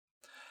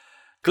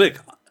Click.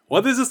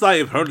 What is this I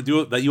have heard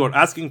that you are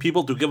asking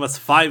people to give us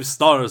 5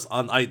 stars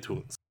on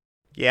iTunes?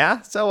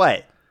 Yeah? So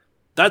what?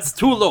 That's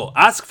too low.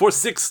 Ask for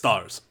 6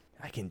 stars.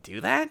 I can do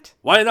that?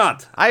 Why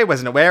not? I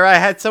wasn't aware I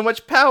had so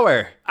much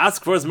power.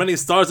 Ask for as many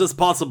stars as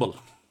possible.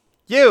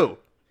 You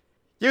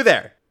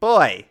there,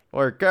 boy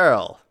or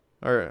girl,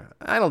 or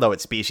I don't know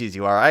what species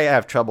you are. I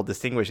have trouble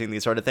distinguishing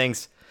these sort of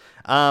things.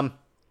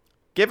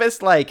 Give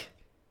us like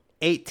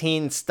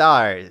 18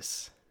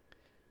 stars.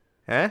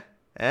 Huh?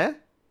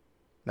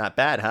 Not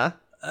bad, huh?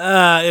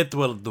 It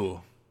will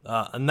do.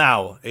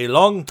 Now, a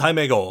long time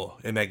ago,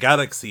 in a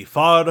galaxy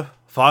far,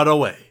 far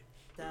away.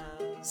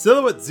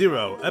 Silhouette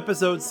Zero,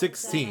 Episode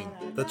 16,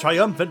 The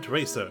Triumphant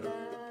Racer.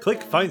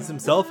 Click finds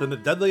himself in the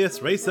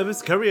deadliest race of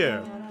his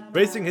career.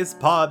 Racing his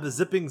pod,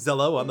 zipping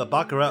Zello on the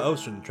Baccarat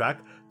Ocean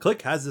track,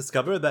 Click has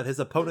discovered that his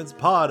opponent's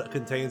pod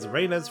contains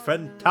Reyna's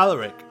friend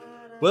Talaric.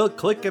 Will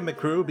Click and the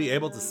crew be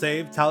able to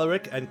save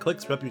Talaric and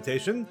Click's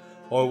reputation,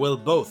 or will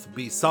both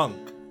be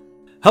sunk?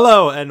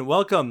 Hello, and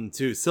welcome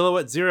to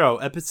Silhouette Zero,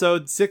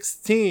 Episode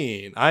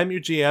 16. I'm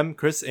your GM,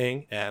 Chris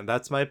Ng, and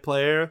that's my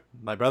player,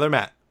 my brother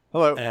Matt.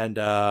 Hello. And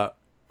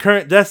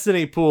current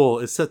Destiny pool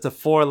is set to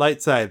 4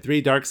 light side,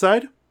 3 dark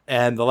side.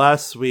 And the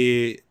last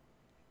we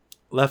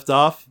left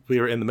off, we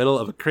were in the middle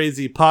of a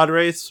crazy pod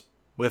race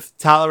with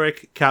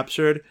Talaric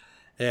captured,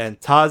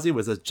 and Tazi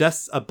was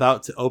just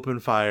about to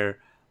open fire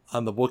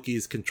on the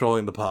Wookiees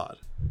controlling the pod.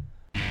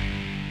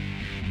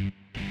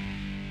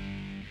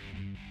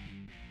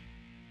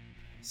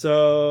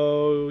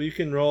 So you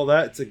can roll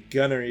that. It's a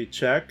gunnery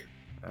check.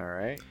 All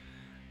right.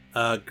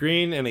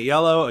 Green and a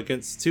yellow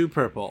against 2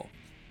 purple.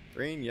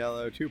 Green,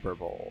 yellow, 2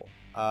 purple.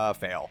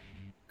 Fail.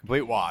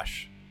 Complete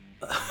wash.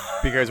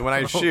 Because when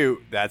I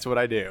shoot, that's what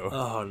I do.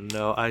 Oh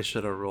no, I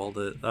should have rolled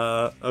it.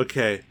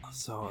 Okay.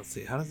 So let's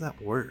see, how does that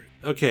work?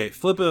 Okay,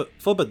 flip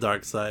a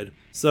dark side.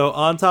 So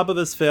on top of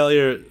this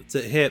failure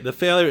to hit, the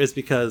failure is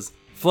because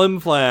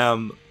Flim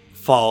Flam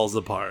falls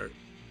apart.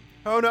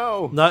 Oh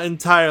no! Not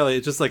entirely,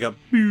 it's just like a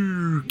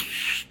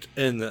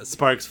and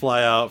sparks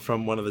fly out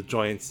from one of the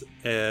joints,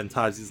 and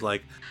Taji's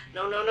like,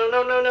 No,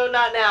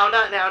 not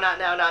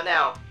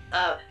now.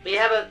 We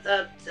have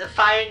a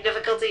firing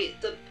difficulty.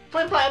 The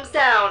Flim Flam's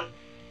down.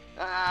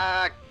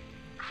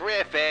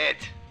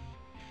 Griffith!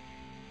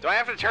 Do I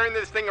have to turn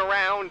this thing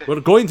around? we're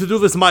going to do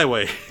this my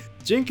way.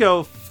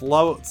 Jinko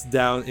floats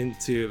down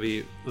into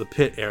the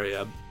pit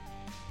area.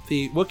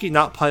 The Wookiee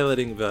not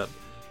piloting the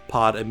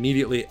pod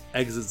immediately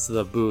exits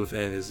the booth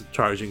and is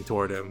charging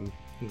toward him,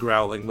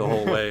 growling the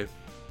whole way.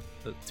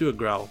 Do a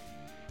growl.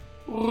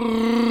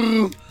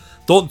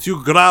 Don't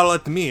you growl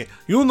at me.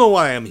 You know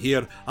why I'm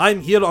here.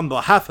 I'm here on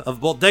behalf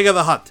of Bodega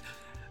the Hutt.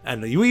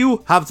 And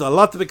you have a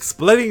lot of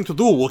explaining to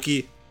do,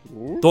 Wookiee.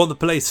 Don't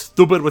play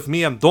stupid with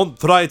me and don't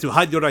try to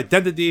hide your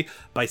identity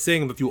by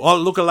saying that you all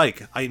look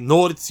alike. I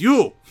know it's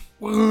you.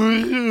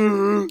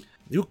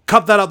 You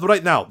cut that out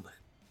right now.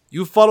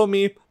 You follow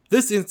me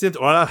this instant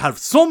or I'll have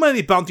so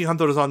many bounty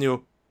hunters on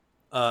you.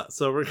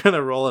 So we're going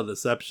to roll a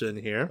deception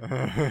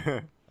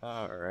here.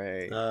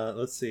 Alright.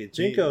 Let's see.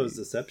 Jinko's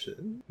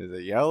deception. There's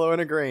a yellow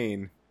and a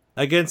green.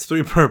 Against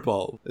 3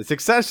 purple. The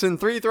success in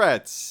 3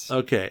 threats.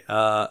 Okay.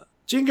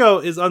 Jinko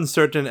is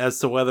uncertain as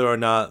to whether or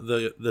not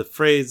the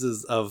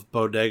phrases of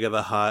Bodega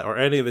the Hutt or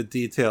any of the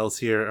details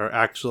here are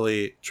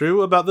actually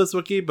true about this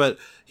Wookiee, but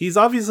he's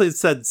obviously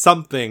said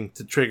something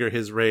to trigger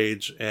his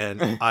rage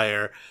and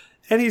ire,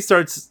 and he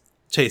starts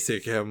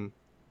chasing him.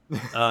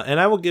 And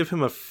I will give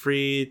him a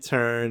free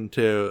turn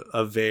to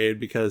evade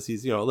because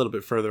he's, a little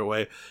bit further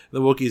away. The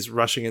Wookiee's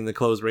rushing in the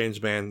close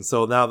range band,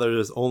 so now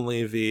there's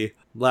only the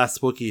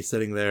last Wookiee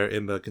sitting there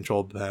in the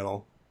control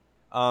panel.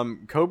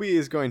 Kobe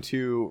is going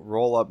to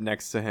roll up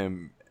next to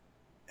him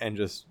and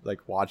just,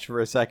 watch for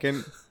a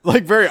second.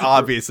 Very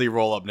obviously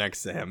roll up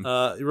next to him.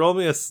 Roll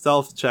me a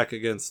stealth check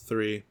against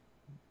 3,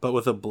 but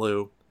with a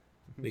blue.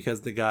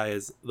 Because the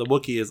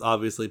Wookiee is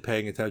obviously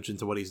paying attention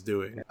to what he's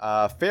doing.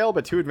 Fail,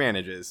 but 2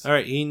 advantages.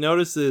 Alright, he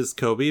notices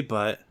Kobe,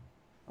 but...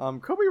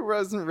 Kobe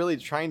wasn't really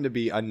trying to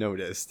be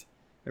unnoticed.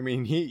 I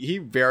mean, he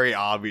very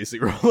obviously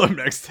rolled up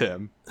next to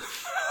him.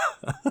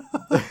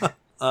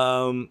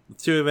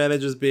 2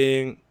 advantages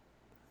being...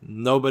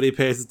 Nobody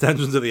pays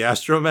attention to the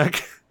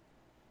astromech.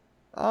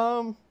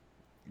 Can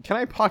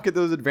I pocket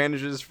those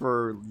advantages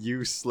for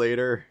use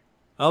later?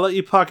 I'll let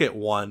you pocket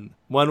 1.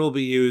 1 will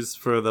be used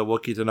for the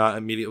Wookiee to not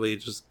immediately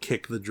just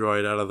kick the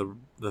droid out of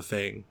the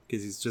thing,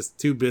 because he's just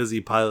too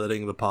busy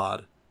piloting the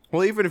pod.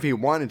 Well, even if he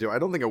wanted to, I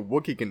don't think a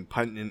Wookiee can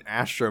punt an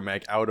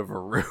astromech out of a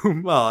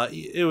room. Well,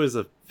 it was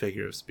a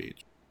figure of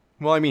speech.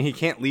 Well, I mean, he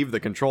can't leave the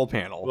control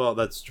panel. Well,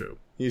 that's true.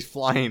 He's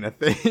flying a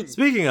thing.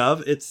 Speaking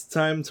of, it's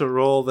time to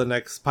roll the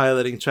next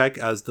piloting check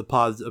as the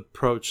pods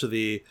approach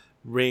the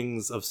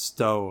rings of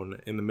stone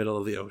in the middle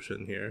of the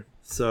ocean here.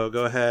 So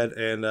go ahead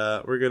and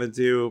we're going to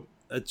do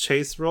a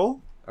chase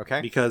roll. Okay.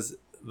 Because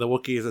the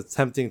Wookiee is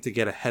attempting to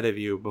get ahead of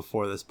you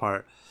before this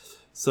part.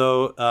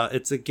 So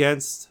it's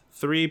against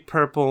 3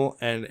 purple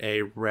and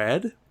a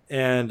red.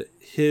 And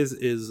his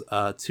is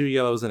 2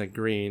 yellows and a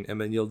green.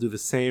 And then you'll do the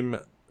same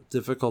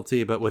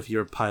difficulty but with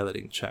your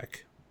piloting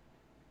check.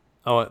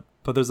 Oh,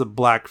 but there's a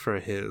black for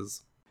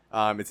his.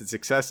 It's a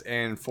success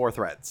and 4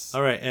 threats.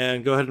 All right,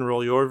 and go ahead and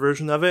roll your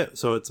version of it.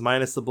 So it's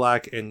minus the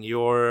black and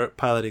your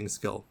piloting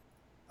skill.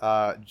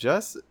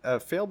 Just a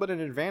fail but an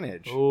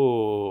advantage.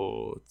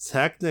 Oh,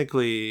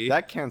 technically.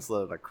 That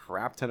canceled a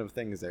crap ton of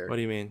things there. What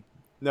do you mean?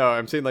 No,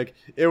 I'm saying like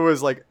it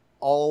was like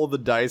all the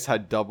dice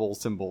had double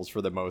symbols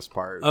for the most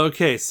part.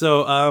 Okay,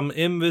 so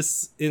in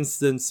this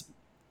instance,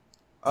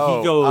 Oh,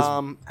 he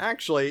goes.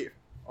 Actually,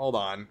 hold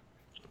on.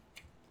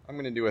 I'm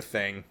gonna do a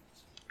thing.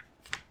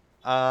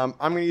 I'm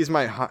gonna use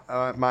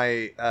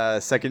my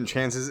second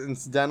chances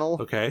incidental,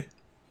 Okay.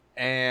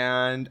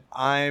 and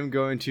I'm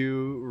going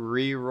to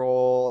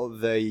re-roll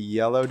the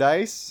yellow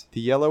dice.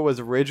 The yellow was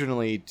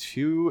originally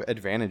 2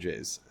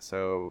 advantages,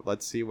 so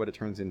let's see what it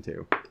turns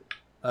into.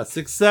 A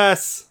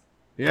success.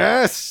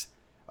 Yes.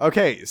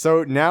 Okay,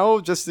 so now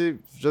just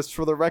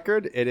for the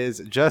record, it is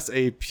just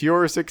a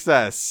pure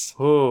success.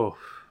 Oh,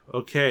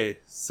 okay.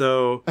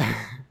 So,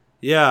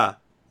 yeah,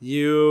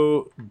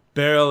 you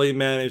barely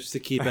managed to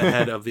keep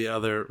ahead of the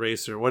other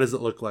racer. What does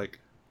it look like?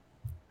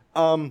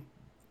 The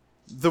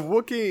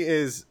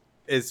Wookiee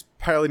is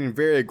piloting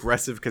very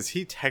aggressive because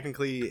he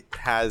technically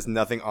has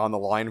nothing on the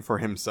line for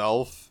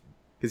himself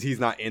because he's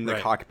not in the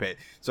Right. cockpit.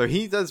 So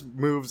he does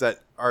moves that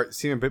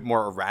seem a bit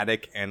more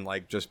erratic and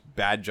like just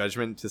bad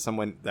judgment to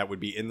someone that would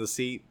be in the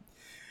seat.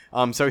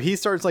 So he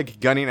starts like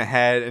gunning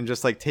ahead and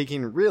just like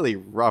taking really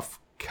rough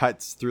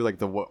cuts through like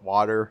the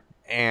water,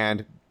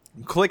 and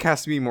Click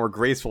has to be more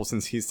graceful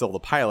since he's still the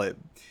pilot.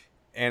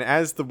 And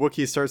as the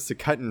Wookiee starts to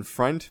cut in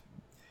front,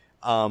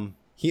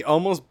 he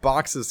almost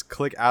boxes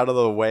Click out of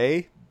the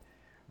way,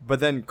 but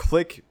then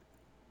Click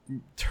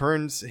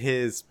turns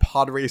his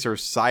pod racer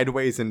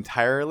sideways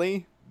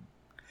entirely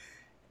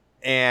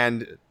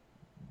and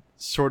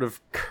sort of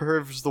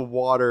curves the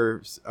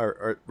water,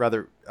 or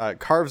rather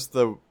carves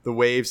the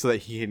wave so that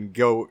he can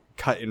go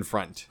cut in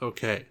front.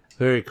 Okay,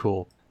 very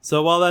cool.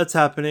 So while that's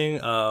happening,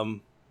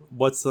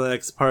 what's the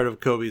next part of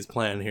Kobe's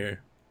plan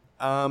here?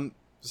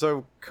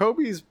 So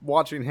Kobe's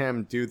watching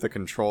him do the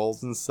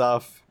controls and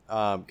stuff,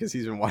 because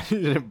he's been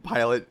watching him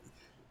pilot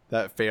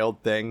that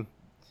failed thing.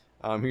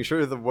 He's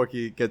sure the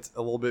Wookiee gets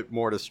a little bit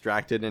more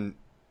distracted and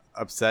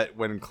upset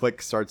when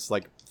Click starts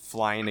like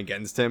flying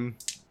against him,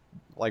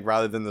 like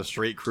rather than the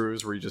straight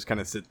cruise where you just kind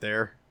of sit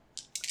there.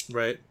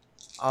 Right.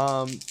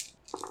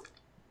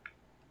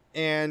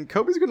 And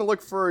Kobe's gonna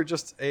look for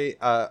just a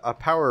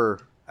power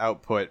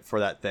output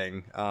for that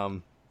thing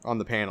on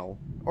the panel,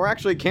 or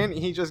actually, can't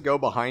he just go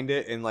behind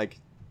it and like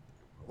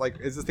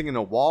is this thing in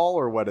a wall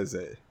or what is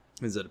it?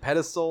 Is it a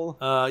pedestal?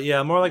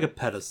 Yeah, more like a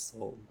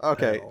pedestal.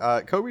 Okay,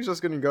 panel. Kobe's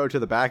just gonna go to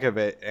the back of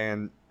it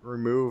and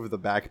remove the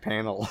back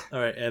panel. All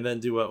right, and then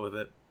do what with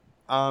it?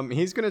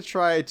 He's gonna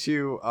try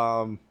to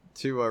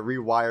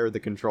rewire the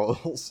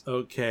controls.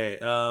 Okay.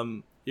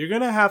 You're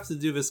gonna have to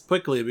do this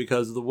quickly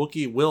because the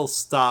Wookiee will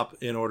stop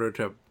in order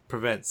to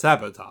prevent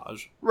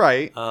sabotage.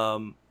 Right.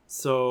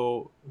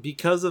 So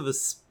because of the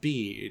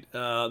speed,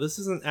 this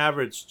is an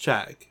average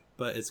check,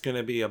 but it's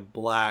gonna be a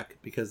black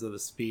because of the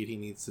speed he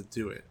needs to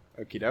do it.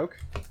 Okie doke.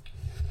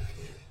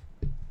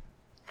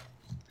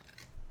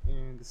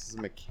 And this is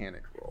a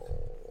mechanic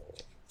roll.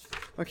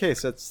 Okay,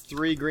 so it's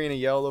 3 green, a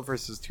yellow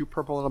versus 2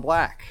 purple and a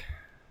black.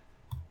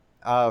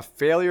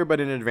 Failure, but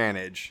an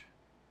advantage.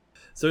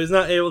 So he's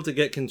not able to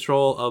get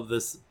control of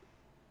this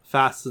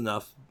fast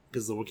enough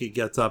because the Wookiee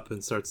gets up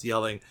and starts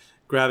yelling,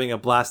 grabbing a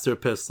blaster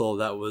pistol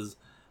that was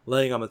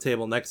laying on the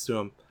table next to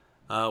him.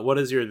 What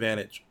is your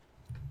advantage?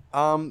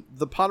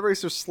 The pod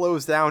racer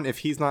slows down if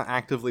he's not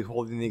actively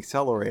holding the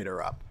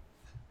accelerator up.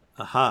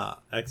 Aha,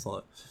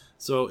 excellent.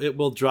 So it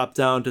will drop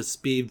down to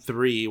speed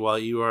 3 while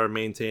you are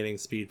maintaining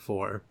speed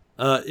 4.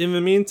 In the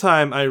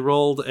meantime, I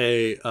rolled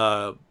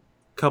a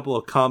couple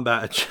of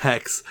combat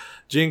checks.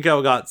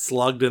 Jinko got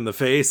slugged in the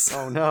face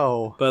Oh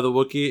no. by the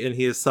Wookiee, and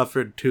he has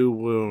suffered 2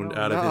 wounds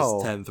out of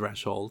his 10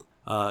 threshold.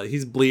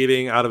 He's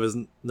bleeding out of his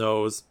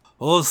nose.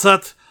 Oh, is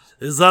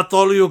that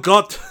all you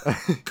got?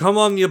 Come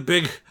on, you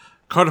big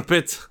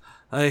carpet.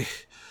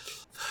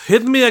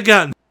 Hit me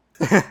again.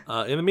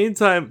 In the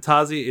meantime,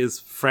 Tazi is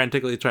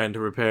frantically trying to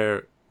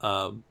repair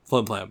Flim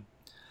Flam.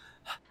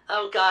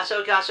 Oh gosh.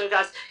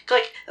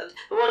 Click. The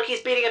Wookiee's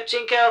beating up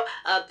Jinko.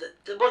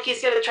 The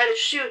Wookiee's gonna try to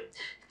shoot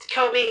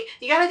Kobe.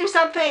 You gotta do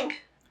something.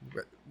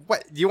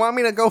 What? Do you want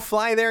me to go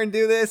fly there and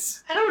do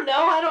this? I don't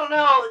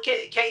know.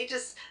 Can't you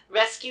just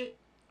rescue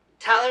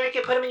Talaric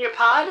and put him in your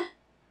pod?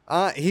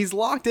 He's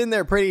locked in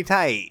there pretty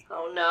tight.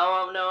 Oh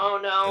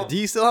no. Do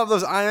you still have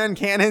those ion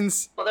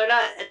cannons? Well, they're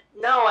not.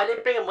 No, I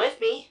didn't bring them with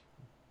me.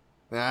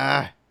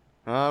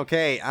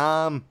 Okay,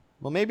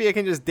 well, maybe I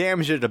can just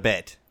damage it a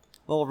bit.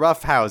 A little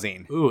rough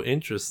housing. Ooh,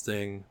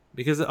 interesting.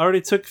 Because it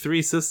already took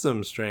 3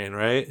 system strain,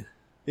 right?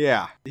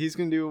 Yeah. He's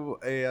gonna do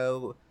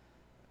a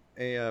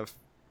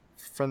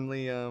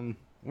friendly,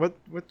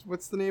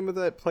 what's the name of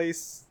that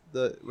place?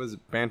 Was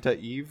it Banta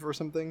Eve or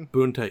something?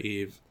 Bunta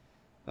Eve.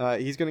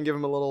 He's gonna give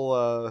him a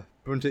little,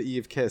 Bunta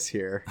Eve kiss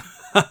here.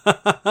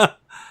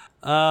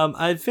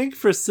 I think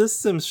for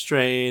system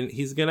strain,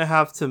 he's gonna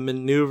have to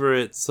maneuver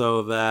it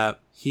so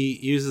that he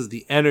uses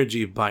the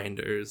energy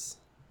binders.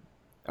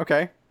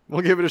 Okay,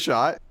 we'll give it a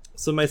shot.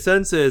 So my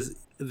sense is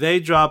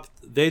they drop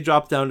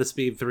down to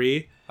speed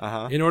 3.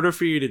 Uh-huh. In order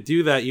for you to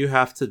do that, you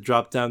have to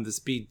drop down to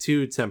speed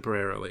 2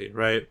 temporarily,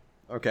 right?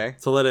 Okay.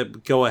 To let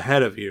it go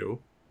ahead of you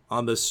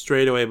on the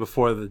straightaway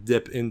before the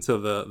dip into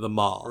the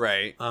mall.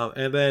 Right.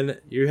 And then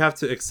you have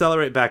to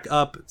accelerate back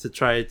up to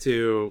try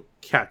to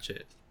catch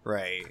it.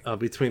 Right.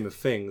 Between the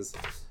things.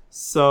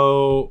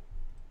 So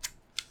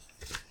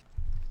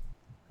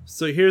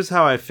here's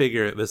how I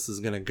figure this is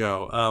going to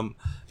go.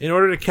 In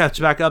order to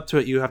catch back up to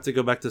it, you have to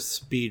go back to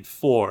speed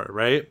 4,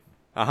 right?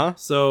 Uh-huh.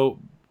 So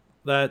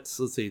that's,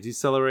 let's see,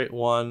 decelerate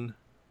 1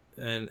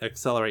 and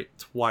accelerate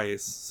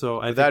twice. So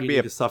I think that'd you be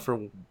need to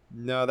suffer...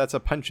 No, that's a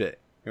punch it.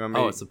 You want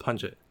me it's a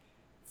punch it.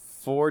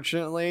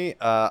 Fortunately,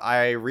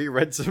 I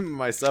reread some of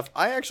my stuff.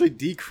 I actually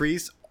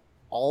decrease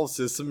all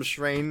system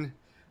strain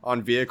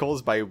on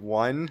vehicles by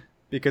 1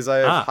 because I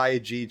have high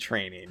G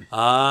training.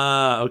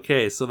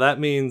 Okay. So that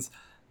means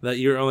that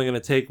you're only going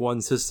to take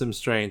 1 system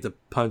strain to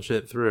punch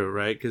it through,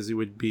 right? Because you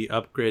would be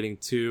upgrading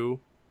 2,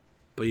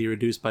 but you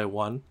reduce by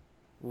 1.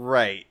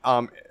 Right.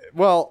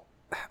 Well,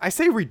 I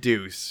say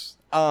reduce.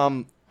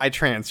 I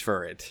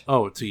transfer it.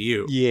 Oh, to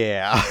you.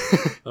 Yeah.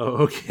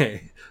 Oh,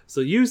 okay.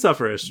 So you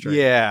suffer a strain.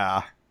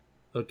 Yeah.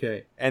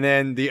 Okay. And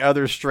then the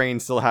other strain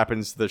still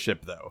happens to the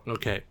ship, though.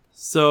 Okay.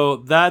 So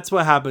that's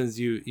what happens.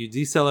 You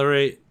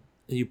decelerate,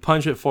 and you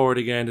punch it forward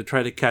again to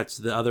try to catch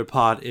the other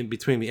pod in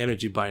between the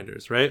energy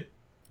binders, right?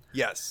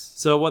 Yes.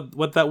 So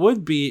what that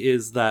would be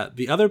is that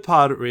the other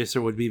pod racer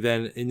would be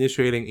then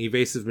initiating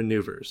evasive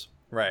maneuvers.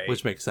 Right.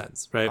 Which makes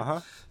sense, right?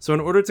 Uh-huh. So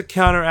in order to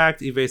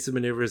counteract evasive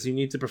maneuvers, you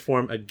need to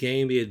perform a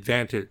gain the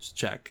advantage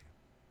check.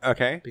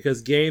 Okay.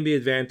 Because gain the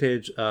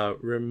advantage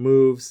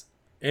removes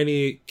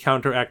any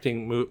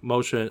counteracting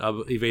motion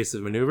of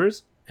evasive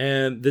maneuvers.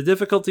 And the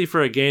difficulty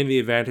for a gain the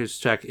advantage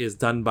check is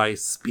done by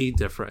speed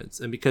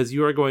difference. And because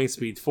you are going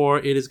speed 4,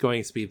 it is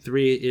going speed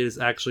 3. It is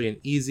actually an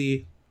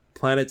easy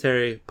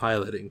planetary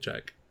piloting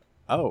check.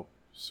 Oh,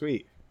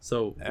 sweet.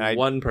 So And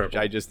 1 purple.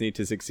 I just need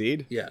to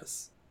succeed?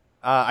 Yes.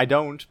 I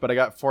don't, but I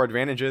got 4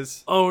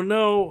 advantages. Oh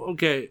no.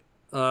 Okay.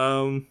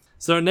 So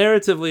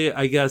narratively,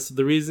 I guess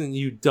the reason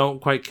you don't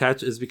quite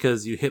catch is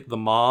because you hit the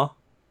maw.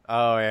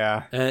 Oh,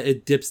 yeah. And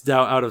it dips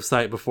down out of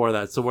sight before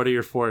that. So what are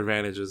your 4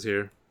 advantages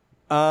here?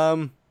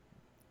 I'm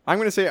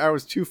going to say I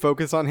was too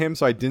focused on him,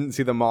 so I didn't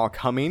see the maw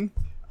coming.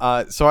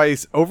 So I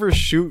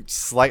overshoot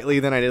slightly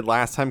than I did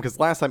last time, because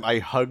last time I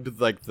hugged,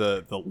 like,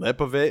 the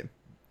lip of it.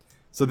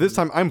 So this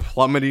time I'm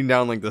plummeting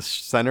down, like, the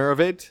center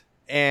of it.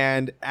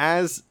 And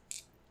as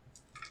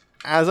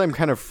I'm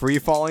kind of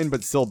free-falling,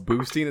 but still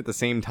boosting at the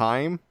same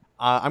time,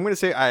 I'm going to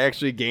say I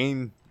actually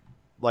gain,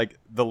 like,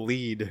 the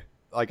lead.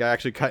 Like, I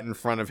actually cut in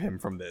front of him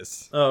from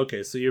this. Oh,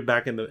 okay. So you're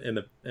back in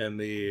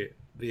the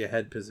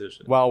ahead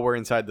position. While we're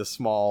inside the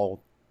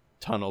small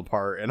tunnel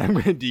part, and I'm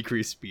going to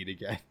decrease speed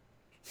again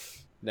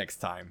next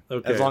time.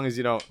 Okay. As long as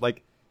you don't,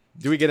 like,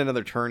 do we get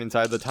another turn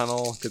inside the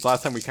tunnel? Because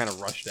last time we kind of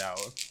rushed out.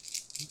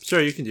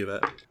 Sure, you can do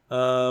that.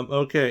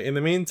 Okay. In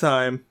the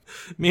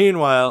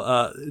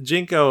meanwhile,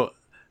 Jinko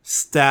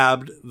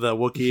stabbed the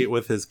Wookiee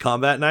with his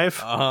combat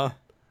knife. Uh-huh.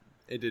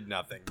 It did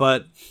nothing.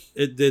 But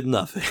it did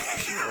nothing.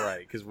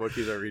 Right, because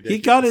Wookiees are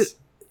ridiculous.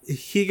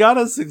 He got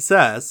a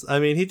success. I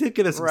mean, he did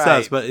get a success,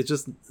 Right. but it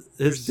just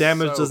his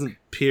damage soak. doesn't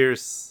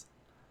pierce.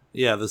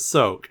 Yeah, the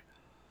soak.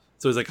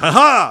 So he's like,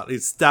 "Ha-ha!" He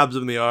stabs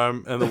him in the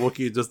arm, and the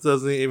Wookiee just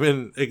doesn't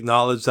even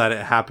acknowledge that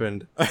it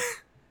happened.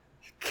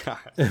 God.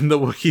 And the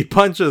Wookiee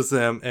punches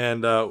him,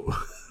 and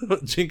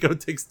Jinko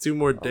takes 2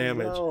 more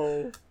damage.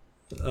 Oh,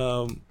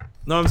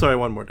 No, I'm sorry,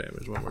 1 more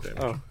damage. 1 more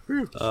damage.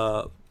 no.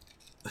 Oh.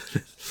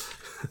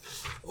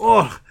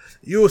 Oh,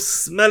 you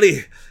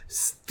smelly,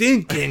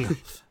 stinking!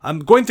 I'm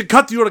going to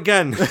cut you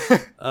again.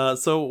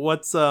 So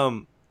what's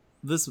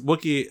this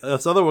Wookiee?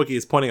 This other Wookiee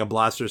is pointing a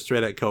blaster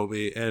straight at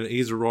Kobe, and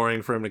he's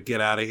roaring for him to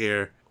get out of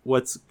here.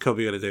 What's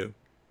Kobe gonna do?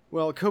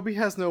 Well, Kobe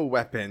has no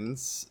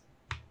weapons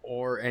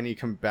or any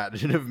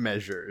combative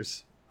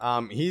measures.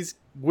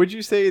 Would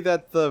you say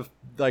that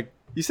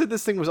you said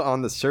this thing was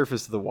on the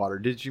surface of the water.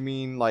 Did you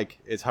mean like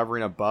it's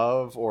hovering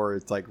above, or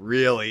it's like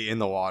really in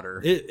the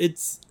water?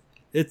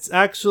 It's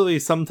actually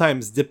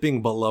sometimes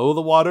dipping below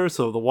the water,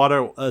 so the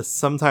water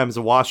sometimes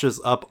washes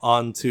up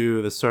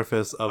onto the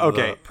surface of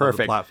the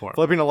platform.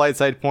 Flipping a light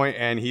side point,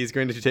 and he's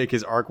going to take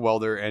his arc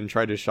welder and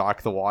try to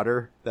shock the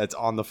water that's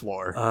on the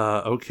floor.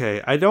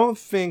 Okay. I don't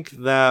think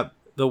that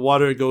the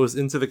water goes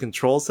into the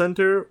control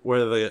center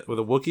where the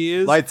Wookiee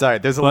is. Light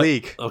side, there's a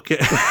leak. Okay.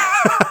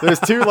 There's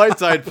 2 light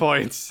side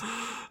points.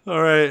 All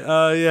right.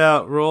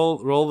 Yeah.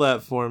 Roll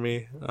that for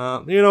me.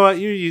 You know what?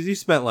 You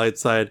spent light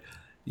side.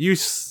 You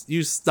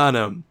stun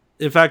him.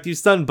 In fact, you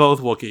stun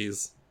both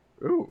Wookiees.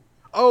 Ooh.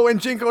 Oh, and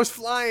Jinko's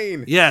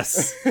flying.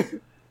 Yes.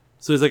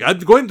 So he's like, I'm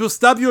going to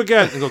stab you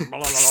again. And goes, blah,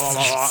 blah, blah, blah,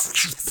 blah.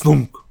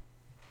 Thunk.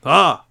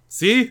 Ah,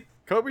 see?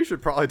 Kobe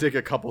should probably take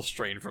a couple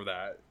strain for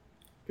that,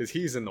 because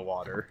he's in the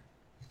water.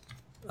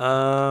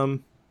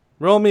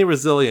 Roll me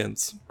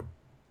resilience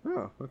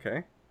Oh,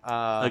 okay.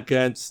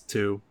 against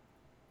 2.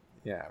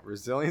 Yeah,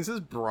 resilience is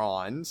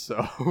bronze,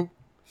 so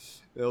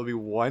it'll be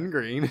 1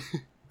 green.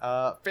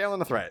 Fail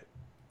on a threat.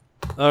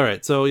 All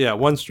right, so yeah,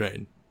 1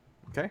 strain.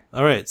 Okay.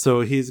 All right,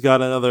 so he's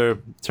got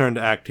another turn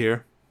to act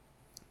here.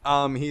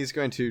 He's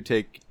going to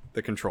take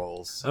the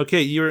controls.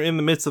 Okay, you're in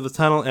the midst of the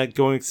tunnel at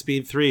going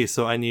speed 3,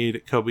 so I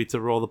need Kobe to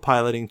roll the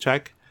piloting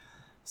check.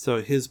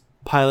 So his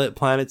pilot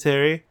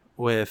planetary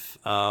with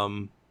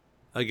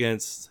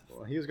against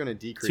Well, he was going to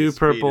decrease 2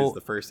 purple. speed is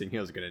the first thing he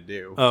was going to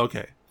do. Oh,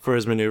 okay, for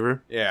his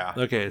maneuver. Yeah.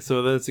 Okay,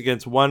 so that's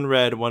against 1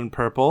 red, 1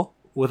 purple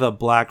with a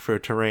black for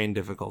terrain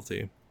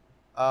difficulty.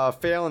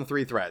 Fail in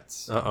 3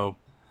 threats. Uh-oh.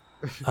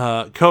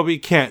 Kobe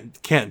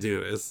can't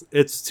do this.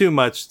 It's too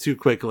much too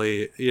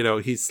quickly. You know,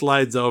 he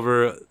slides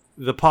over.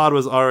 The pod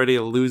was already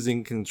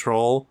losing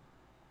control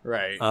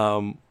Right.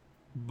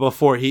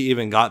 before he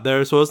even got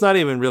there, so it's not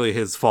even really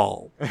his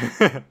fault.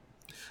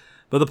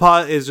 But the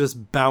pod is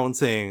just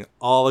bouncing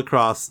all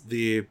across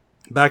the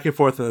back and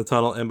forth in the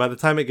tunnel, and by the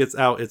time it gets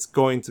out, it's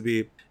going to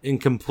be in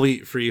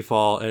complete free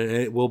fall, and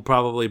it will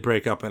probably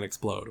break up and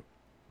explode.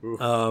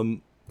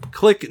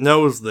 Click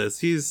knows this.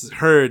 He's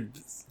heard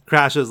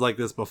crashes like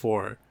this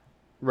before.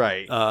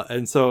 Right.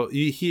 And so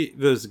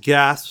there's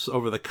gasps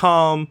over the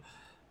comm,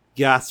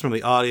 gasps from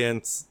the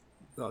audience.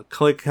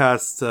 Click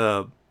has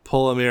to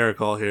pull a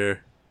miracle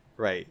here.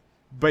 Right.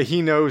 But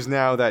he knows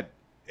now that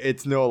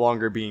it's no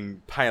longer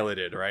being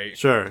piloted, right?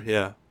 Sure,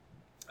 yeah.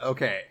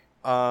 Okay.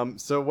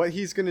 So what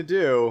he's going to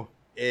do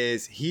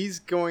is he's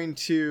going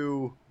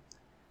to...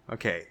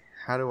 Okay,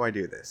 how do I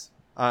do this?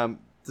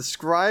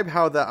 Describe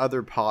how the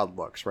other pod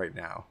looks right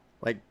now.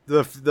 Like,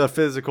 the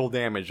physical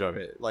damage of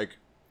it. Like,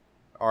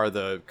 are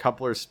the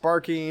couplers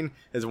sparking?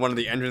 Is one of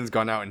the engines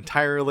gone out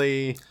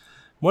entirely?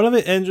 One of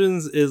the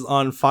engines is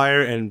on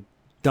fire and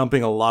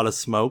dumping a lot of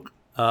smoke.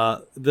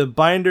 The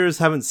binders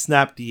haven't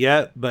snapped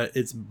yet, but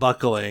it's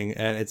buckling,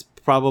 and it's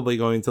probably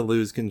going to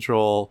lose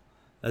control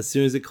as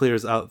soon as it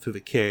clears out through the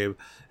cave.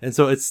 And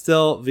so it's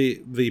still,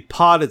 the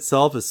pod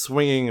itself is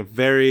swinging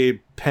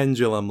very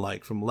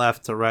pendulum-like from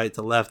left to right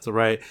to left to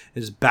right,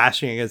 and just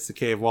bashing against the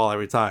cave wall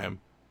every time.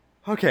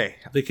 Okay.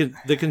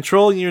 The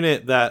control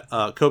unit that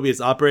Kobe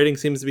is operating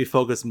seems to be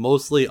focused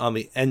mostly on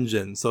the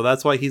engine, so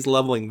that's why he's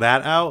leveling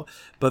that out,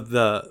 but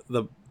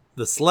the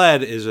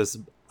sled is just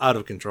out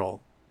of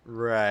control.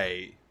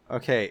 Right.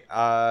 Okay,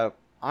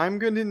 I'm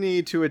going to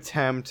need to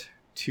attempt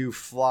to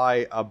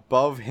fly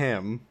above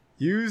him,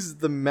 use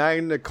the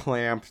magna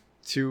clamp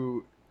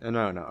to...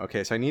 No.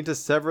 Okay, so I need to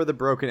sever the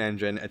broken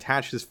engine,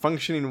 attach his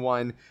functioning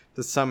one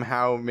to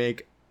somehow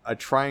make a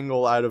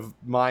triangle out of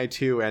my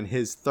 2 and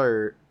his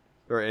third,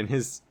 or in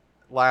his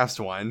last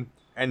one,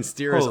 and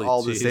steer us Holy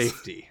all jeez. to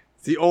safety.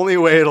 It's the only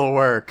way it'll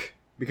work,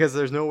 because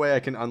there's no way I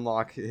can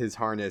unlock his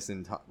harness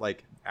and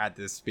at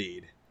this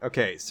speed.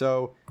 Okay,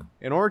 so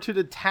in order to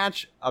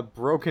detach a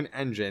broken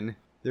engine,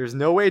 there's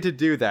no way to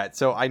do that,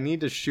 so I need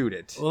to shoot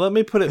it. Well, let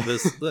me put it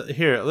this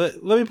here.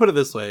 Let me put it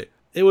this way.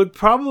 It would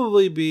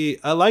probably be.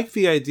 I like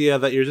the idea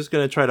that you're just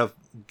going to try to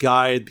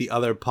guide the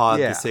other pod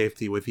Yeah. to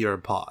safety with your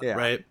pod, Yeah.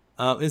 right?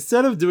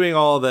 Instead of doing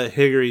all the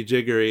higgery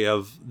jiggery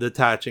of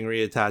detaching,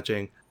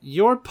 reattaching,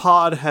 your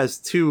pod has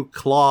 2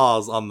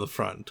 claws on the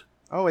front.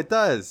 Oh, it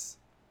does.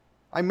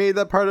 I made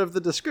that part of the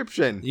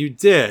description. You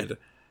did.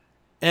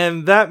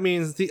 And that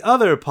means the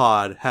other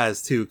pod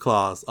has 2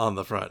 claws on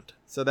the front.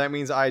 So that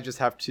means I just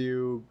have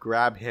to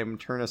grab him,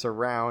 turn us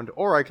around,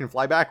 or I can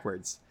fly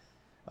backwards.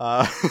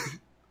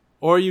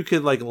 Or you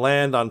could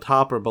land on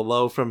top or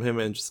below from him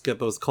and just get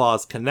those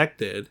claws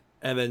connected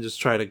and then just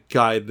try to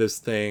guide this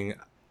thing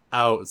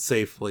out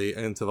safely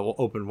into the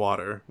open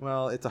water.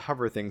 Well, it's a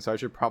hover thing, so I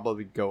should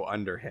probably go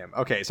under him.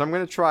 Okay, so I'm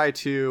going to try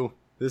to...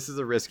 This is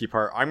the risky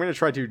part. I'm going to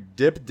try to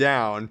dip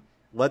down,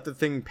 let the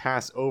thing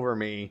pass over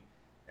me,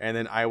 and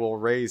then I will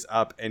raise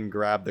up and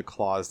grab the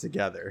claws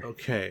together.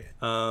 Okay,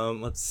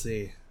 let's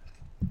see.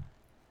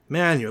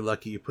 Man, you're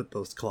lucky you put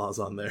those claws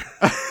on there.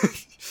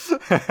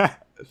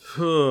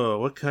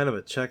 What kind of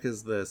a check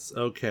is this?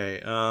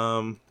 Okay,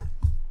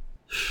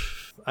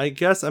 I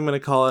guess I'm going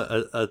to call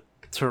it a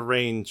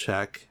terrain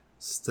check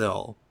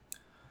still.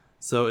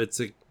 So it's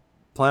a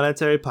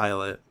planetary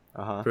pilot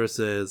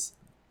versus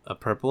a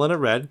purple and a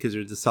red because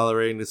you're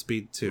decelerating to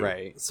speed 2.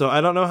 Right. So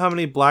I don't know how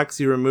many blacks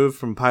you removed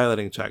from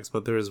piloting checks,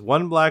 but there is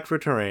 1 black for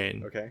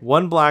terrain. Okay.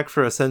 1 black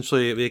for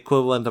essentially the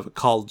equivalent of a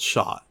called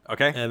shot.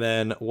 Okay. And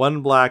then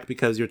 1 black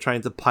because you're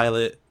trying to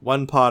pilot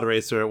 1 pod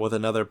racer with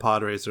another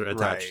pod racer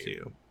attached Right. to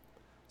you.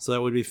 So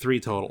that would be 3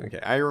 total. Okay,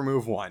 I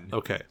remove 1.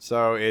 Okay.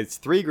 So it's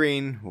 3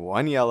 green,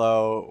 1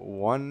 yellow,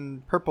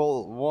 1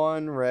 purple,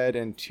 1 red,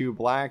 and 2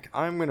 black.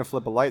 I'm going to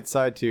flip a light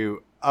side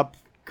to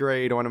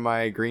upgrade one of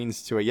my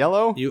greens to a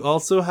yellow. You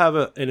also have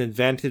an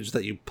advantage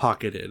that you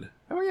pocketed.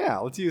 Oh yeah,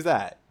 let's use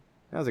that.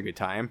 That was a good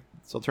time.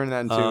 So I'll turn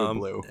that into a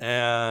blue.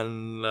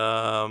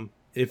 And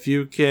if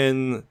you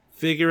can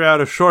figure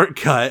out a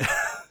shortcut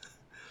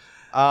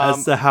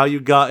as to how you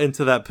got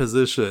into that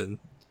position.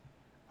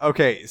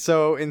 Okay,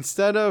 so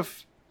instead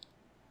of...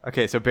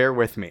 Okay, so bear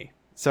with me.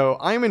 So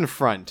I'm in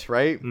front,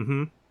 right?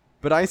 Mm-hmm.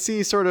 but I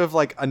see sort of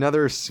like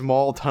another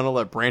small tunnel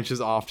that branches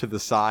off to the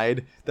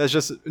side. That's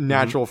just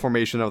natural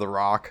formation of the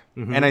rock.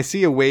 And I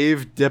see a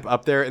wave dip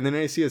up there, and then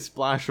I see a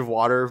splash of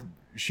water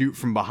shoot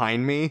from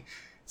behind me.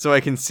 So I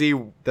can see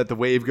that the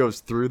wave goes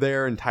through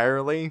there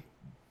entirely.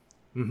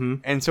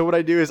 And so what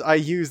I do is I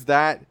use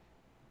that.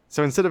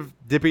 So instead of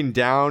dipping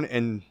down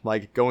and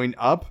like going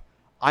up,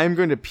 I'm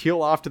going to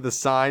peel off to the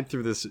side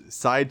through this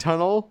side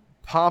tunnel,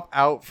 pop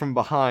out from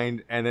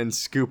behind, and then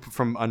scoop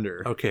from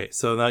under. Okay,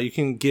 so now you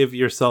can give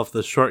yourself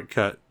the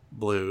shortcut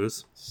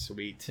blues.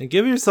 Sweet. And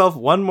give yourself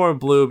one more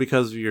blue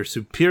because of your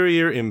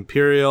superior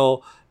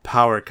imperial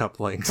power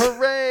couplings.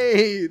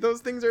 Hooray!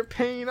 Those things are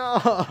paying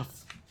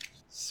off.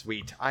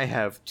 Sweet. I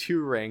have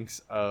 2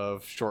 ranks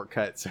of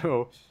shortcut,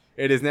 so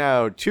it is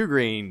now 2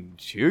 green,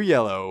 2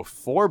 yellow,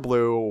 4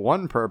 blue,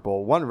 1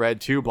 purple, 1 red,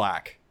 2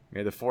 black.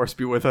 May the force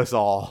be with us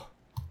all.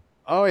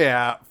 Oh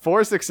yeah,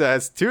 4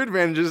 success, 2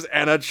 advantages,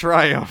 and a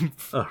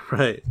triumph. All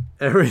right.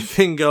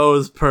 Everything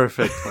goes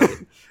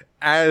perfectly.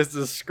 As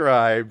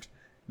described,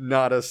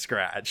 not a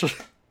scratch.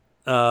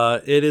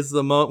 It is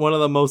one of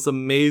the most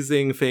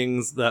amazing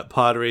things that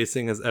pod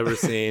racing has ever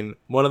seen.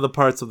 One of the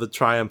parts of the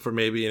triumph, or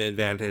maybe an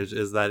advantage,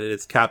 is that it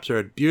is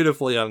captured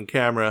beautifully on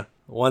camera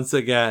once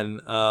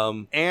again.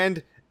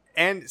 And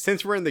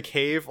since we're in the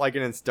cave, like,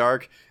 and it's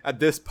dark, at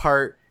this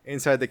part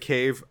inside the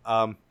cave,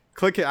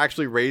 Click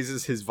actually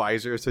raises his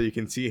visor so you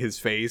can see his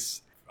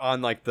face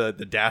on like the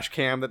dash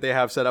cam that they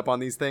have set up on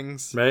these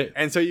things. Right.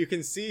 And so you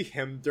can see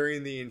him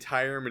during the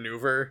entire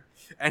maneuver,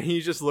 and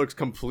he just looks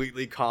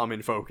completely calm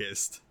and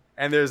focused.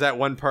 And there's that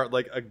one part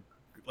like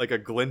a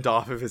glint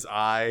off of his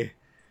eye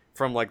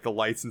from like the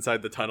lights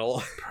inside the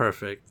tunnel.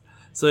 Perfect.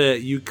 So yeah,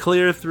 you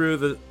clear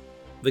through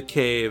the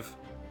cave,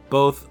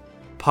 both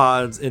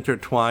pods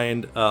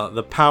intertwined.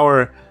 The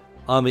power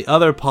on the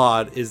other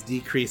pod is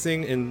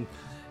decreasing, and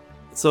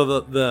so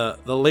the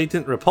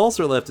latent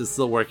repulsor lift is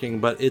still working,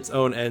 but its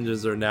own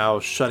engines are now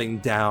shutting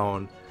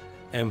down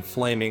and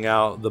flaming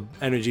out. The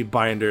energy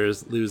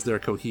binders lose their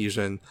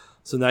cohesion,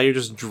 so now you're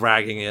just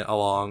dragging it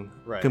along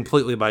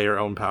completely by your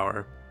own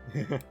power.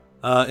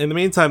 In the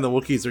meantime, the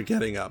Wookiees are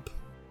getting up.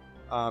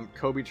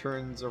 Kobe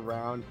turns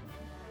around.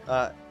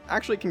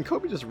 Actually, can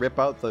Kobe just rip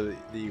out the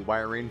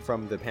wiring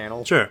from the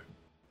panel? Sure.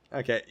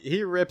 Okay,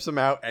 he rips them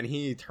out and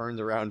he turns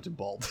around to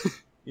bolt.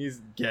 He's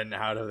getting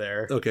out of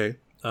there. Okay.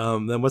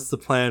 Then what's the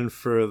plan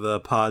for the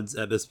pods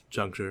at this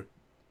juncture?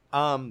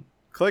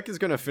 Click is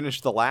going to finish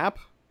the lap,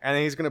 and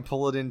then he's going to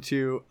pull it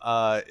into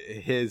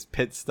his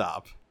pit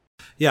stop.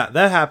 Yeah,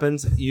 that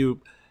happens.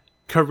 You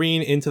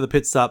careen into the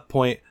pit stop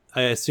point.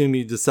 I assume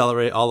you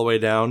decelerate all the way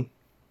down.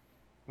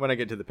 When I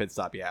get to the pit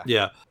stop, yeah.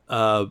 Yeah.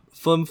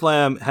 Flim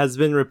Flam has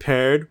been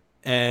repaired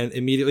and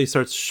immediately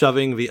starts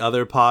shoving the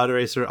other pod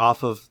racer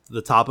off of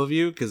the top of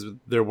you because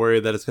they're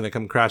worried that it's going to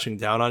come crashing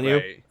down on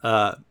you.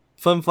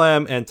 Flim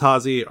Flam and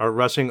Tazi are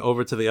rushing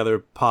over to the other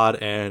pod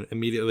and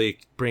immediately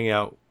bring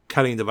out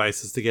cutting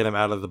devices to get him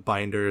out of the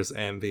binders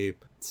and the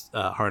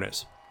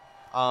harness.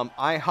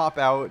 I hop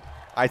out.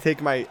 I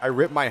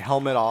rip my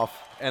helmet off,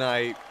 and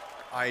I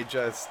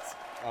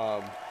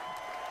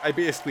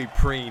basically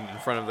preen in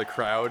front of the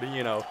crowd,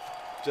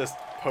 just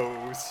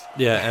pose.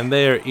 Yeah, and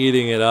they are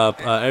eating it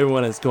up.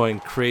 Everyone is going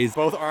crazy.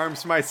 Both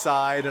arms to my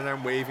side, and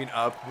I'm waving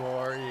up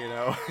more,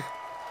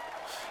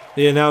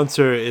 The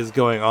announcer is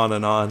going on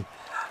and on.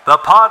 The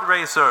pod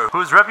racer,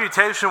 whose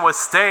reputation was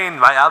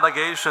stained by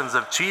allegations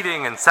of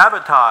cheating and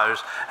sabotage,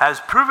 has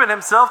proven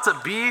himself to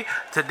be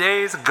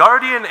today's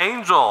guardian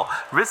angel,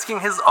 risking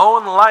his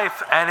own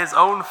life and his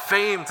own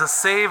fame to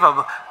save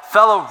a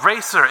fellow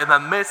racer in the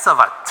midst of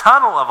a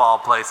tunnel of all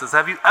places.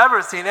 Have you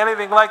ever seen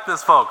anything like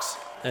this, folks?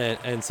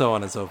 And so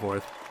on and so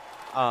forth.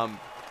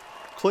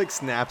 Click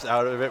snaps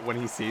out of it when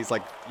he sees,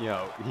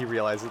 he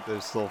realizes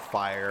there's still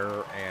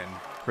fire and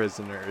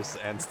prisoners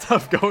and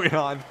stuff going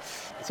on.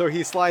 So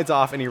he slides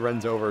off and he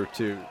runs over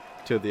to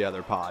the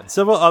other pod.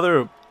 Several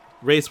other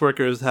race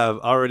workers have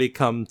already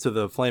come to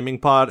the flaming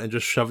pod and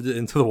just shoved it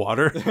into the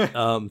water.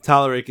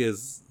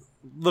 Talaric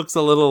looks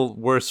a little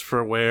worse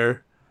for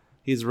wear.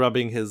 He's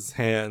rubbing his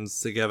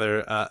hands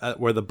together at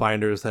where the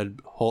binders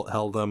had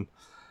held him.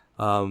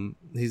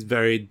 He's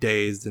very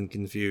dazed and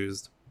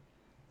confused.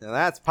 Now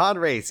that's pod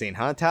racing,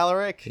 huh,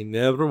 Talaric? He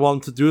never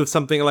wanted to do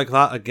something like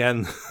that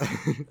again.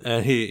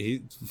 And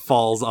he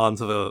falls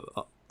onto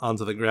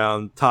the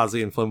ground.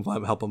 Tazi and Flim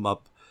Flam help him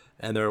up,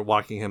 and they're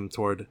walking him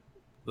toward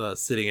the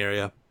sitting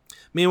area.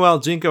 Meanwhile,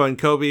 Jinko and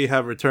Kobe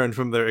have returned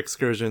from their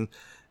excursion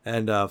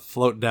and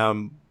float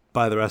down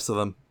by the rest of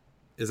them.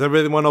 Is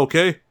everyone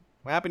okay?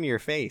 What happened to your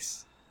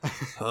face?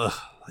 I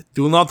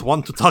do not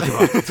want to talk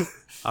about it.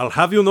 I'll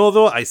have you know,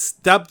 though, I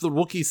stabbed the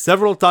Wookiee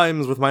several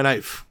times with my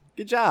knife.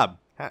 Good job.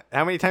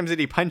 How many times did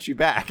he punch you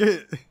back?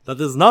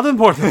 That is not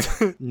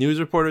important. News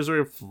reporters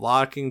are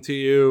flocking to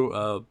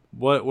you.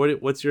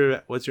 What's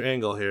your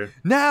angle here?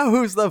 Now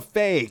who's the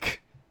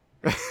fake?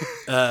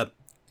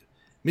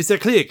 Mr.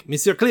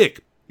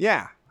 Click.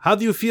 Yeah. How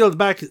do you feel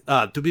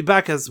to be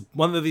back as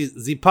one of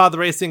the pod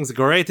racing's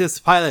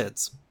greatest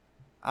pilots?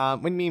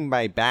 What do you mean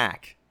by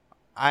back?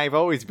 I've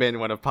always been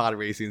one of pod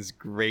racing's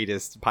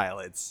greatest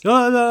pilots.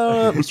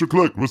 Mr.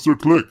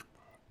 Click.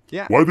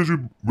 Yeah. Why did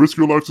you risk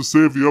your life to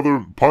save the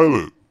other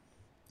pilot?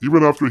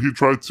 Even after he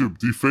tried to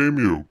defame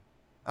you.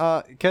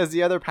 Because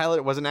the other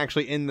pilot wasn't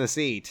actually in the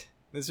seat.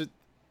 That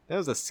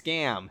was a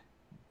scam.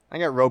 I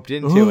got roped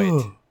into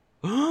it.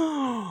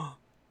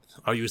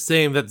 Are you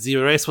saying that the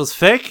race was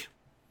fake?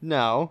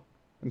 No,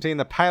 I'm saying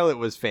the pilot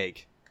was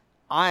fake.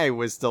 I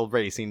was still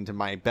racing to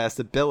my best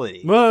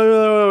ability.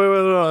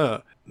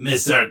 Mr.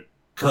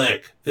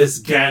 Click, this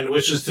gang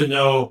wishes to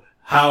know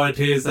how it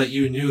is that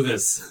you knew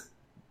this.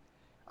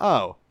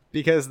 Oh,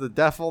 because the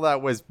devil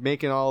that was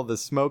making all the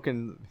smoke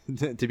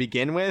to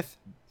begin with,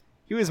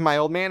 he was my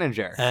old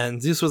manager.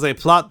 And this was a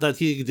plot that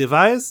he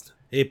devised?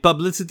 A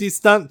publicity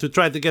stunt to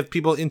try to get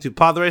people into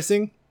pod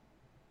racing?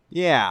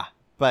 Yeah,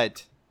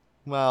 but,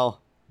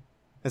 well,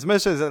 as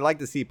much as I'd like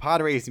to see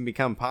pod racing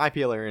become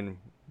popular and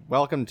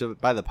welcomed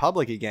by the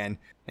public again,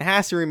 it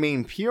has to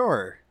remain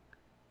pure.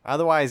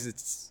 Otherwise,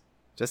 it's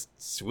just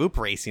swoop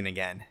racing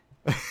again.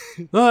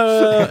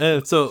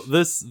 And so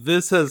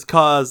this has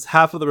caused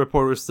half of the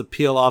reporters to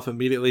peel off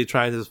immediately,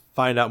 trying to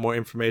find out more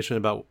information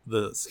about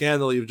the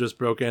scandal you've just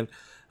broken.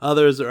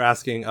 Others are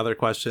asking other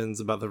questions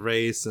about the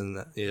race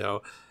and,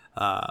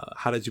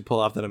 how did you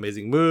pull off that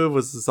amazing move?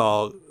 Was this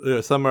all,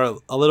 some are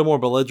a little more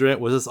belligerent.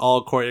 Was this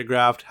all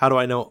choreographed? How do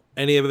I know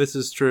any of this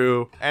is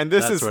true? And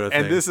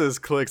this is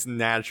Click's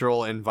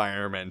natural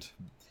environment.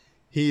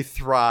 He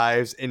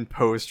thrives in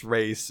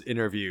post-race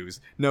interviews.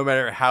 No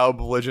matter how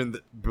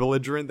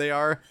belligerent they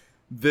are,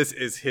 this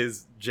is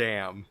his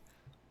jam.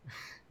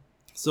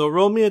 So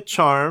roll me a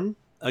charm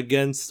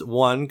against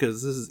 1,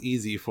 because this is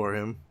easy for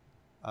him.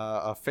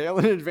 A fail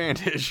and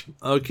advantage.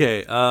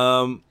 Okay,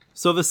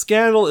 so the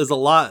scandal is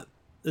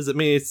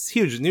it's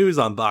huge news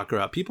on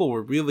Baccarat. People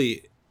were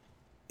really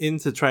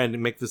into trying to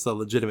make this a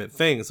legitimate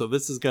thing, so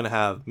this is going to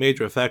have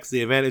major effects.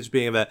 The advantage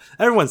being that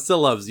everyone still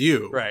loves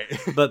you. Right.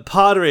 But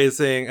pod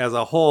racing as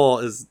a whole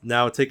is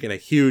now taking a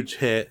huge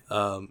hit.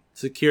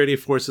 Security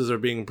forces are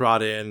being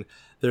brought in.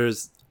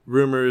 There's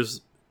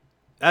rumors.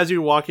 As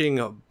you're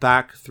walking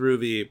back through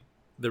the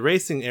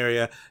racing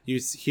area,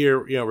 you hear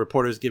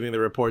reporters giving the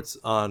reports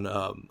on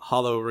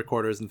hollow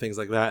recorders and things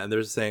like that, and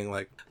they're saying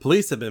like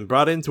police have been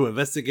brought in to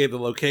investigate the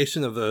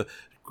location of the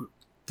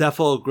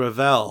Defil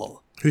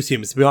Gravel, who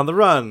seems to be on the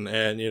run,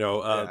 and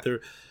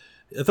their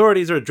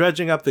authorities are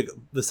dredging up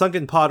the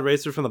sunken pod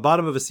racer from the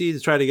bottom of a sea to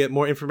try to get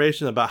more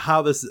information about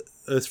how this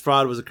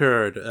fraud was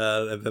occurred,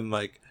 and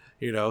then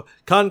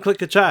con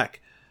click a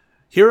check,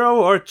 hero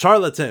or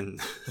charlatan.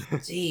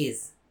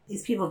 Jeez.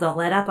 These people don't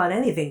let up on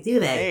anything, do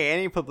they? Hey,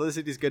 any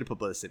publicity is good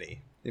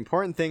publicity. The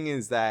important thing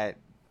is that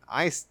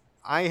I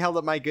held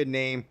up my good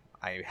name.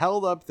 I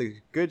held up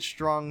the good,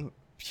 strong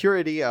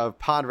purity of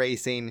pod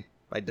racing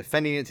by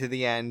defending it to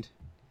the end.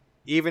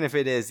 Even if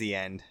it is the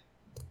end,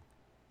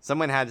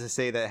 someone had to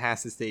say that it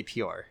has to stay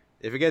pure.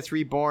 If it gets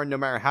reborn, no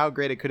matter how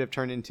great it could have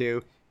turned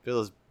into, if it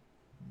was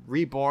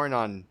reborn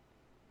on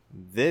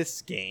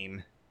this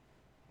game,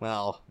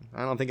 well,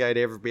 I don't think I'd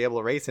ever be able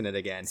to race in it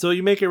again. So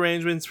you make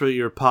arrangements for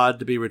your pod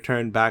to be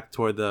returned back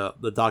toward the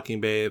docking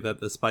bay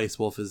that the Spice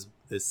Wolf is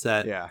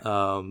set.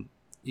 Yeah.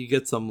 You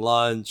get some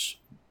lunch,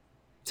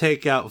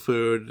 take out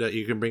food that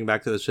you can bring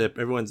back to the ship.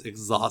 Everyone's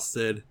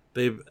exhausted.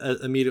 They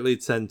immediately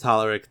send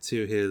Talaric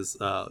to his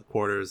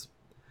quarters.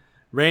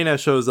 Reyna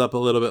shows up a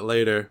little bit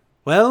later.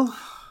 Well,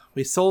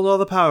 we sold all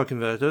the power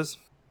converters.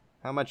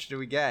 How much do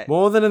we get?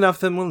 More than enough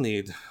than we'll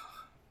need.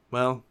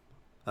 Well,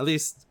 at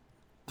least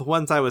the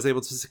ones I was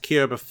able to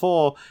secure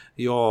before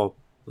your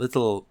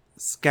little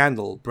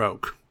scandal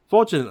broke.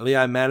 Fortunately,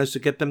 I managed to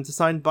get them to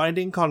sign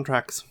binding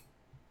contracts.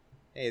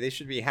 Hey, they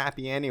should be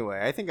happy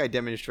anyway. I think I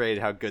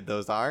demonstrated how good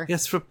those are.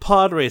 Yes, for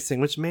pod racing,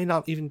 which may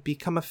not even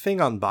become a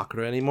thing on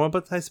Baccarat anymore,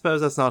 but I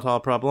suppose that's not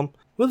our problem.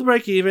 We'll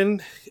break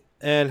even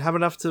and have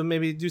enough to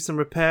maybe do some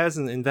repairs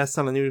and invest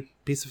on a new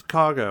piece of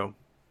cargo.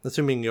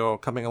 Assuming you're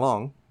coming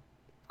along.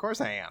 Of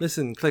course I am.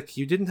 Listen, Click,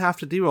 you didn't have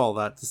to do all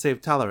that to save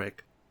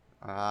Talaric.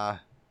 I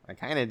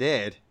kind of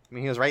did. I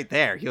mean, he was right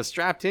there. He was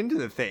strapped into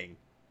the thing.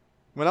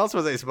 What else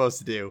was I supposed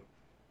to do?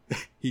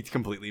 He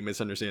completely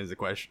misunderstands the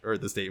question or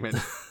the statement.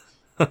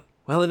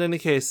 Well, in any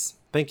case,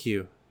 thank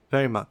you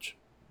very much.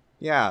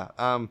 Yeah,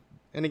 and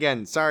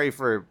again, sorry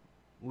for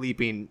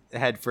leaping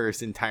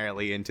headfirst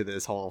entirely into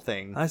this whole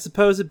thing. I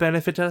suppose it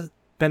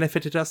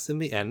benefited us in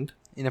the end.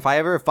 And if I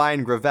ever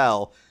find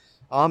Gravel,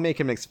 I'll make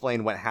him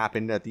explain what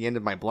happened at the end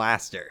of my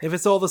blaster. If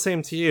it's all the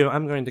same to you,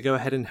 I'm going to go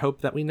ahead and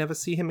hope that we never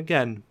see him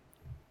again.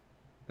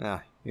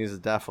 He's a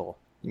devil.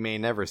 You may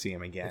never see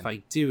him again. If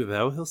I do,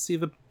 though, he'll see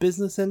the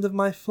business end of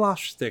my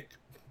flash stick.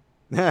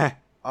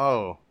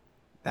 Oh,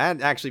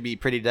 that'd actually be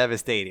pretty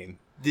devastating.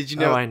 Did you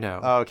know? Oh, I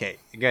know. Oh, okay,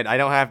 good. I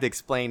don't have to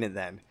explain it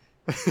then.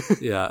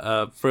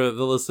 Yeah, for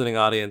the listening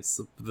audience,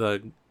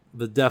 the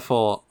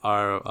Defil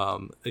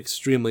are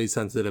extremely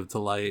sensitive to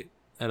light,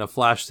 and a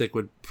flash stick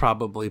would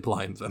probably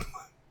blind them.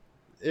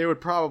 It would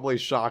probably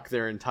shock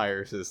their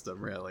entire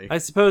system, really. I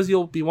suppose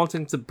you'll be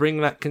wanting to bring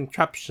that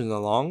contraption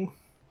along.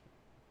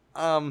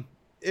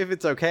 If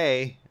it's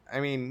okay. I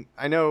mean,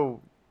 I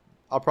know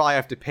I'll probably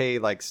have to pay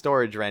like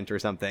storage rent or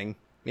something.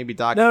 Maybe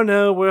Doc.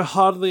 No, we're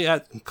hardly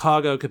at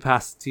cargo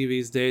capacity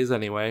these days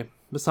anyway.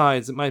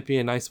 Besides, it might be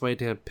a nice way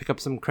to pick up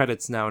some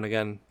credits now and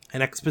again.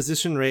 An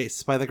exposition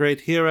race by the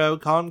great hero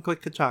Khan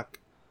Klikachak.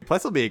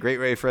 Plus, it'll be a great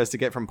way for us to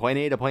get from point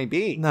A to point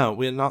B. No,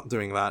 we're not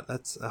doing that.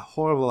 That's a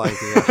horrible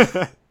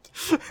idea.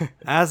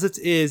 As it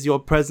is, your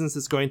presence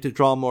is going to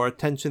draw more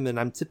attention than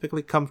I'm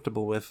typically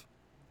comfortable with.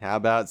 How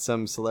about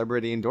some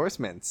celebrity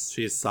endorsements?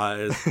 She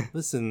sighs.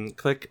 Listen,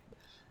 Click,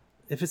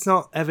 if it's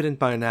not evident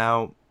by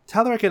now,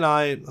 Talaric and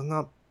I are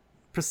not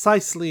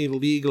precisely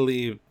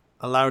legally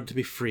allowed to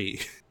be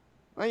free.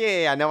 Oh,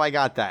 yeah, no, I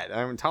got that.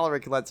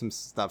 Talaric let some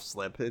stuff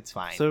slip. It's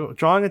fine. So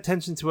drawing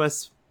attention to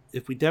us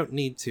if we don't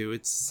need to,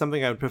 it's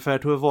something I would prefer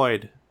to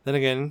avoid. Then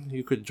again,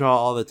 you could draw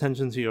all the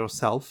attention to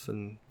yourself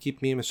and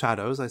keep me in the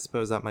shadows. I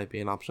suppose that might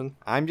be an option.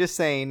 I'm just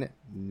saying,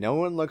 no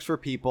one looks for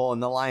people in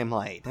the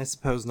limelight. I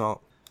suppose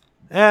not.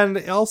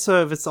 And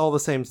also, if it's all the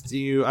same to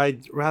you,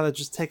 I'd rather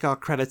just take our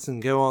credits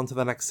and go on to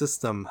the next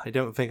system. I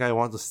don't think I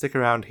want to stick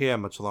around here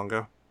much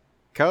longer.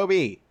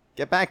 Kobe,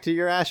 get back to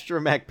your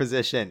astromech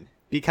position.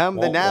 Become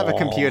the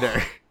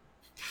Navicomputer.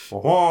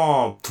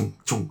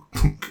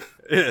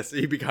 Yes,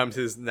 he becomes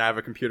his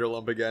Navicomputer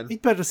lump again.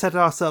 We'd better set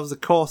ourselves a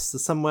course to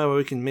somewhere where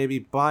we can maybe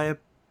buy a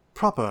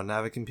proper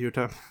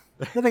Navicomputer.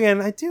 Then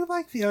again, I do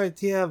like the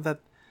idea that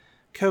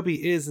Kobe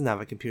is a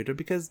Navicomputer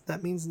because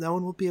that means no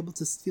one will be able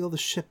to steal the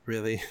ship,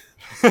 really.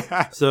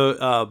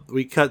 So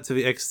we cut to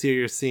the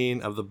exterior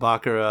scene of the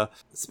Baccarat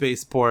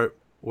spaceport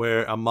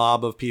where a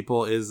mob of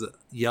people is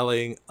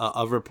yelling,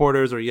 of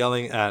reporters are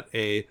yelling at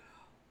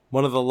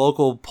one of the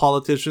local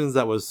politicians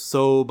that was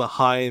so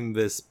behind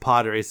this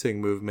pod racing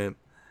movement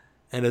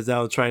and is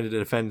now trying to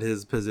defend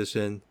his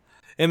position.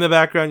 In the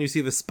background, you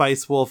see the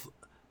Spice Wolf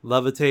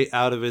levitate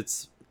out of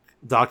its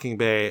docking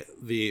bay.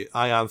 The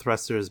ion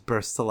thrusters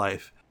burst to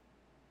life.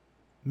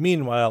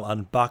 Meanwhile,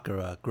 on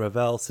Baccarat,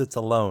 Gravel sits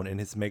alone in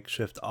his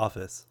makeshift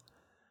office.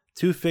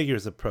 Two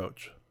figures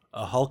approach,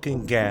 a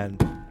hulking Gan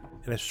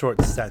and a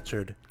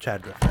short-statured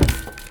Chadra.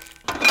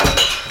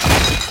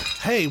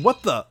 Hey,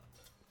 what the?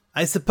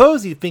 I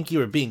suppose you think you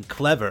were being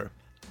clever,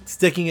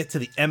 sticking it to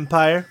the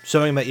Empire,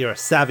 showing that you're a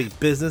savvy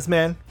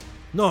businessman?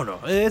 No,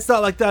 it's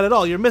not like that at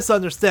all. You're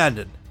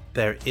misunderstanding.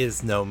 There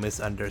is no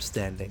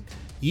misunderstanding.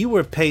 You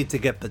were paid to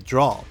get the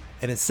draw,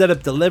 and instead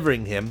of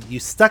delivering him, you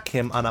stuck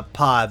him on a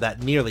pod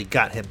that nearly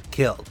got him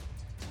killed.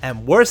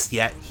 And worse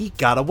yet, he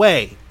got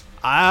away.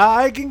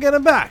 I can get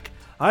him back.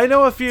 I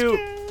know a few...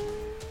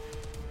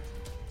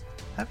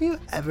 Have you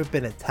ever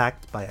been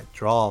attacked by a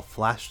draw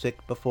flash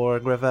stick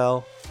before,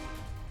 Gravel?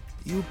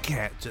 You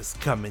can't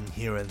just come in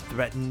here and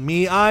threaten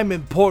me. I'm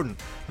important.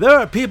 There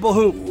are people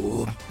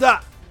who...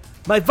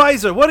 My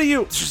visor, what are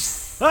you...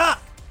 I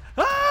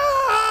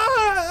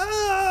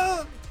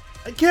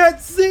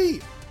can't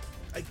see.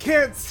 I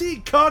can't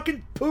see, cock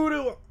and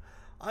poodoo.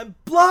 I'm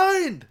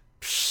blind.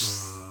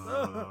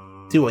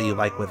 Do what you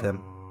like with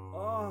him.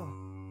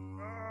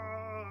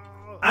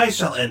 I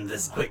shall end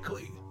this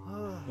quickly.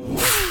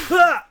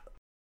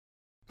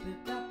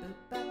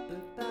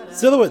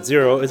 Silhouette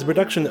Zero is a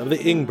production of the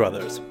Ing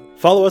Brothers.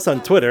 Follow us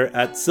on Twitter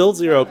at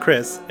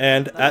SilZeroChris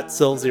and at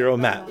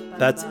SilZeroMatt.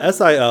 That's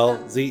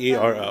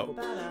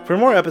SILZERO. For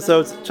more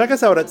episodes, check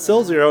us out at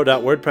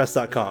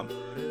silzero.wordpress.com.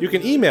 You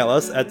can email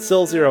us at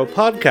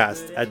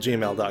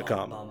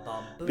silzeropodcast@gmail.com.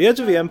 The Edge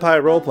of the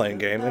Empire role-playing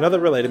game and other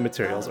related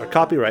materials are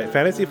copyright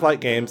Fantasy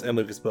Flight Games and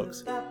Lucas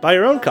Books. Buy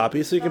your own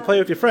copy so you can play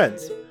with your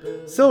friends.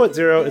 Silhouette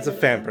Zero is a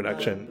fan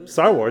production.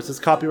 Star Wars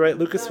is copyright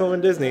Lucasfilm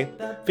and Disney.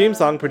 Theme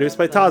song produced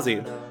by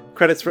Tazi.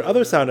 Credits for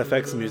other sound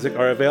effects and music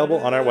are available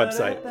on our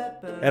website.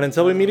 And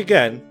until we meet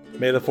again,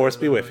 may the Force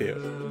be with you.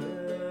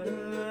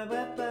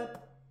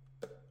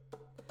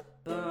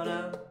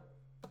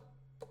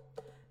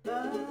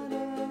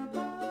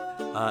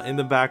 In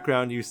the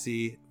background, you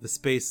see the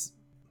Space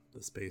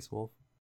Wolf.